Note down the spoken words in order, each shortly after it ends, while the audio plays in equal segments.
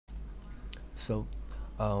So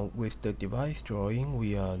with the device drawing,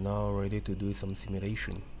 we are now ready to do some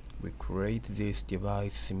simulation. We create this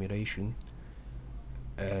device simulation,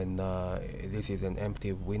 and this is an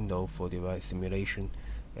empty window for device simulation,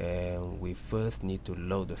 and we first need to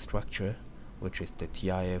load the structure, which is the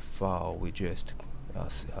TIF file we just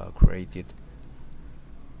created.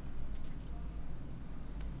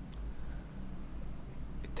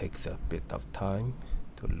 It takes a bit of time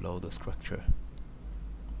to load the structure.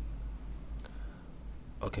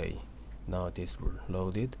 Okay, now it is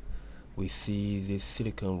loaded. We see this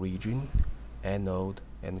silicon region, anode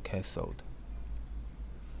and cathode.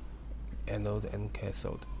 Anode and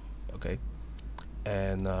cathode. Okay,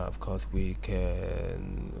 and of course we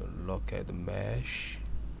can look at the mesh.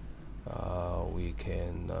 We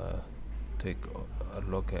can take a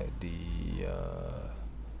look at the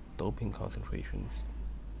doping concentrations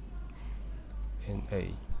in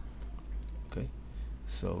A. Okay,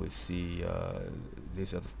 so we see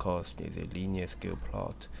this of course is a linear scale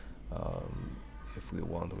plot. If we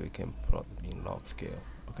want, we can plot in log scale.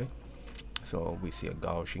 Okay, so we see a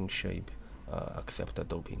Gaussian shape except the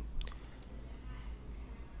doping.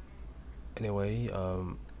 Anyway,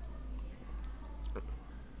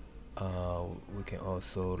 we can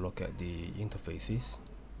also look at the interfaces,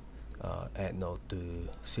 anode to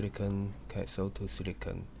silicon, cathode to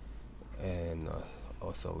silicon, and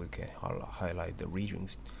also we can highlight the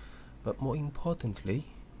regions. But more importantly,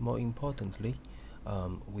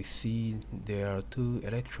 we see there are two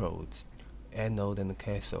electrodes, anode and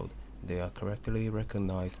cathode. They are correctly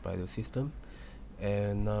recognized by the system,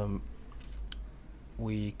 and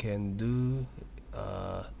we can do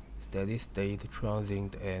steady state,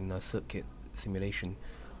 transient, and circuit simulation.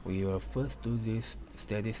 We will first do this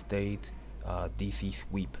steady state DC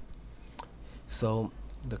sweep. So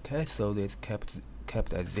the cathode is kept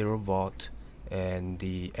at 0 volt, and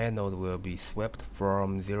the anode will be swept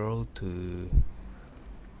from 0 to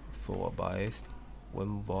forward bias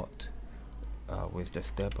 1 volt with the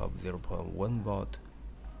step of 0.1 volt.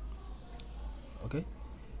 Okay,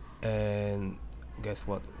 and guess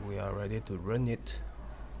what, we are ready to run it,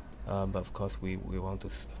 but of course we want to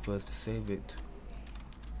first save it.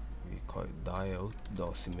 We call it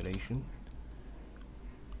diode.simulation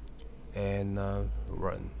and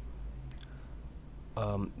run.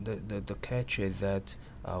 The catch is that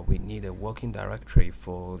we need a working directory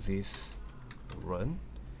for this run.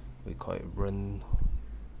 We call it run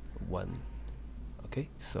 1. Okay,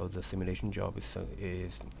 so the simulation job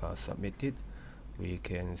is submitted. We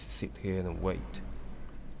can sit here and wait.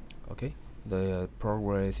 Okay, the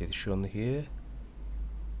progress is shown here.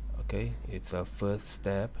 Okay, it's a first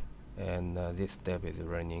step, and this step is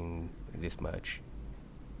running this much.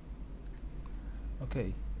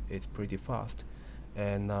 Okay, it's pretty fast,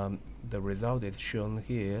 and the result is shown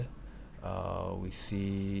here. We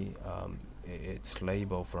see it's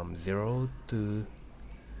labeled from 0 to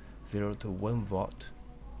 1 volt.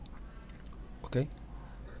 Okay,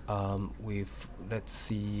 let's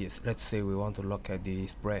say we want to look at the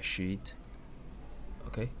spreadsheet.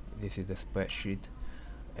 Okay, this is the spreadsheet,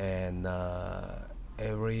 and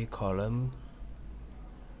every column,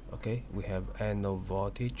 okay, we have anode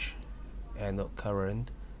voltage, anode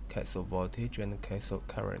current, cathode voltage, and cathode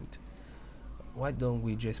current. Why don't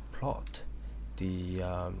we just plot the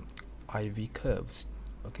IV curves?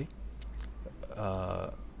 Okay,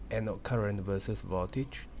 anode current versus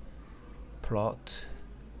voltage. Plot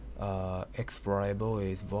x variable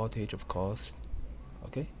is voltage, of course.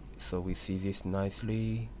 Okay, so we see this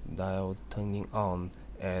nicely diode turning on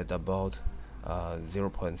at about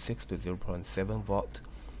 0.6 to 0.7 volt,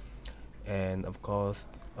 and of course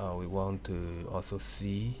we want to also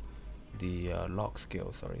see the log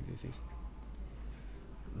scale. Sorry, this is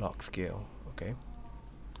log scale. Okay,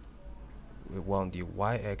 we want the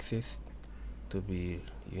y-axis to be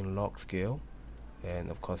in log scale,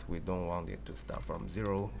 and of course we don't want it to start from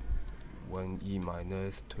 0, 1e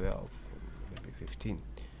minus 12, maybe 15.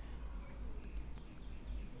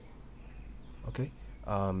 Okay,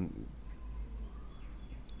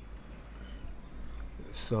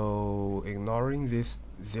 so ignoring this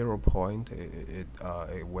 0 point, it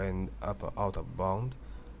went up out of bound.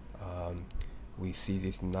 We see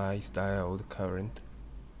this nice diode current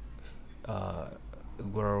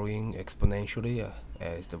growing exponentially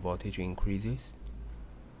as the voltage increases.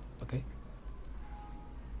 Okay,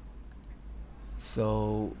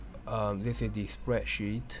 so this is the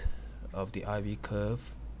spreadsheet of the IV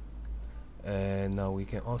curve, and now we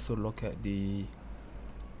can also look at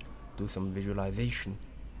do some visualization.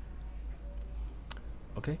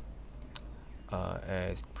 Okay,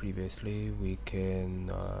 as previously, we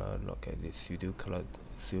can look at this pseudo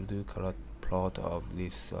colored plot of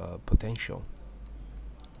this potential.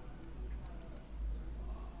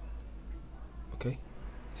 Okay,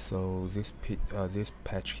 so this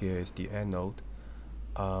patch here is the anode.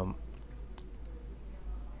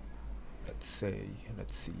 Let's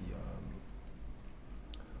see.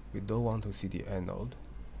 We don't want to see the anode,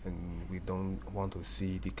 and we don't want to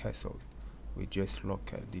see the cathode. We just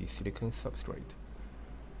look at the silicon substrate.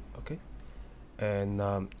 Okay,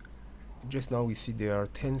 and just now we see there are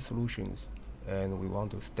 10 solutions, and we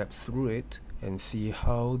want to step through it and see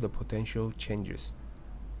how the potential changes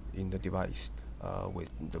in the device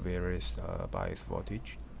with the various bias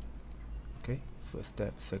voltage. Okay, first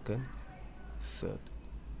step, second, third.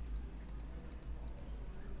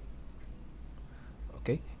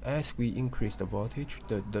 Okay, as we increase the voltage,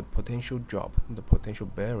 the potential drop, the potential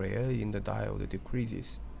barrier in the diode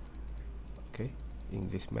decreases. Okay, in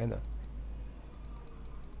this manner.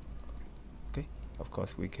 Okay, of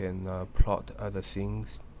course we can plot other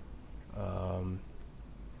things.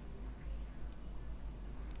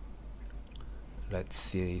 Let's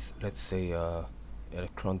say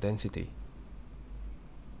electron density.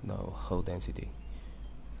 No, hole density.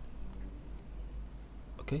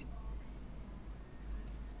 Okay.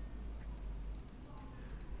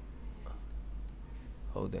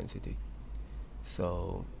 Hole density.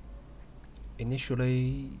 So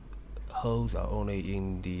initially holes are only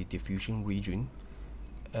in the diffusion region.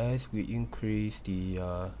 As we increase the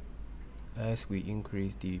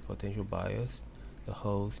potential bias, the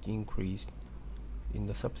holes increase in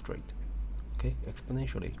the substrate. Okay,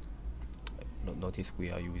 exponentially. Notice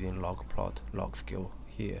we are using log scale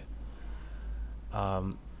here.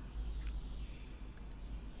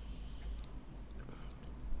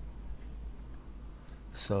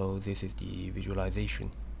 So this is the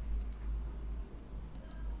visualization.